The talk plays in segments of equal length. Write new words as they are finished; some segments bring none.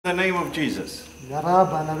the name of Jesus.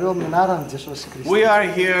 Miarahaba anareo amin'ny anaran'i Jesosy Kristy. We are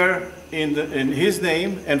here in His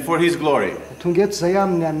name and for His glory. Tonga eto zay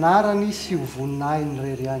amin'ny anarany sy ho voninahiny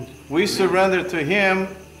rery ihany. We surrender to Him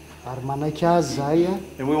Ary manaiky azy zahay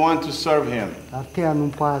and we want to serve Him, ary te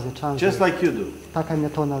hanompo azy hatrany. just like you do. Tahaka ny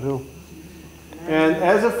ataonareo. And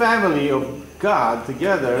as a family of God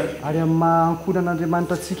together, Ary amin'ny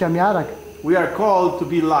mahankoran'Andriamanitra antsika miaraka we are called to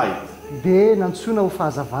be light dia nantsoina ho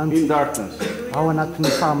fahazavana in darkness. ao anatin'ny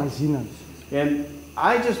fahamazinana. And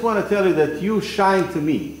I just want to tell you that you shine to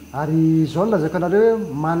me. Ary izao no lazako anareo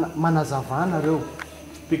hoe manazava anareo.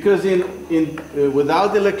 Because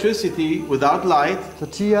without electricity, without light,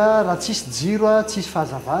 Satria raha tsisy jiro tsisy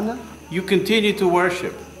fahazavana you continue to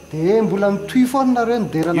worship. dia mbola mitohy foana nareo You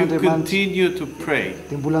mideran'Andriamanitra. continue to pray.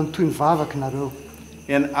 Dia mbola mitohy mivavaka nareo.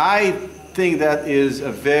 And I think that is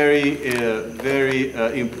a very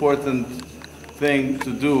important thing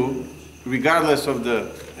to do, regardless of the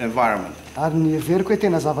environment. Ary ny heveriko hoe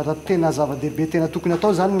tena zava-dehibe tena tokony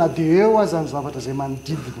atao zany na dia eo aza ny zavatra zay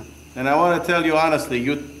manodidina. And I want to tell you honestly,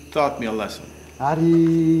 you taught me a lesson.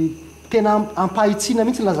 Ary tena ampahitsiana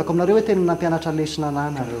mihitsy lazako aminareo hoe tena nampianatra lesona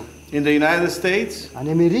anahy nareo. In the United States,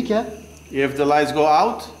 Any Amerika if the lights go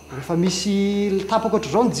out, rehefa misy tapaka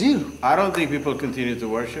ohatr'izao ny jiro, I don't think people continue to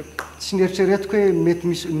worship. tsy nieritreretiko hoe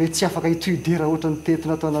mety tsy afaka hitohidera ohatra ny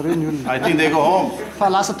tetina ataonareo ny olona. I think they go home. Fa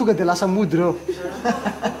lasa tonga dia lasa mody reo.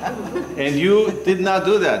 And you did not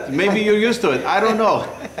do that. Maybe you're used to it. I don't know.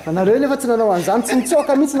 Fa nareo nefa tsy nanao an'izany, tsy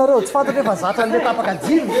mitsoaka mihitsy nareo, tsy fantatra efa zatra an'ilay tapaka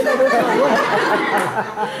jiro.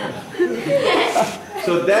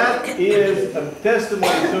 So that is a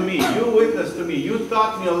testimony to me. You witnessed to me. You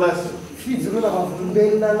taught me a lesson. Fijoroana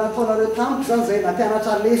vavolom-belona nataonareo tampoka zany zay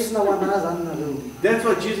nampianatra lesona ho anahy zany nareo. That's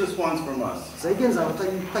what Jesus wants from us, Zay ke ny zavatra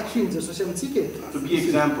takiany Jesosy amintsika to be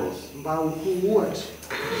examples, mba ho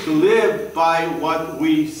ohatra. to live by what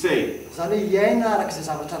we say. Zany hoe hiaina arak'izay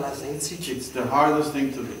zavatra lazaintsika. It's the hardest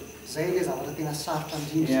thing to do. Zay le zavatra tena sarotra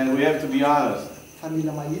indrindra. And we have to be honest. Fa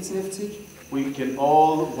mila mahitsy nefa tsika We can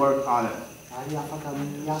all work on it. ary afaka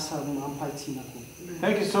miasa mampahitsiana koa.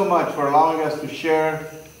 Thank you so much for allowing us to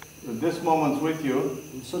share this moment with you.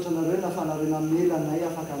 Misaotra nareo nafa nareo namela anay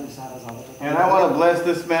afaka mizara zavatra. And I want to bless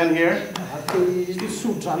this man here Ary te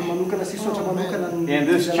sodrano manokana sy sotra manokana in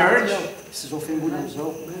this church sy zao fiangonana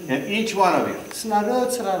zao. and each one of you. Sy nareo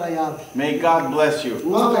tsirairay aby. May God bless you.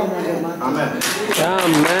 Ozoka in'Andriamanitra. Amen.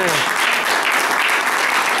 Amen.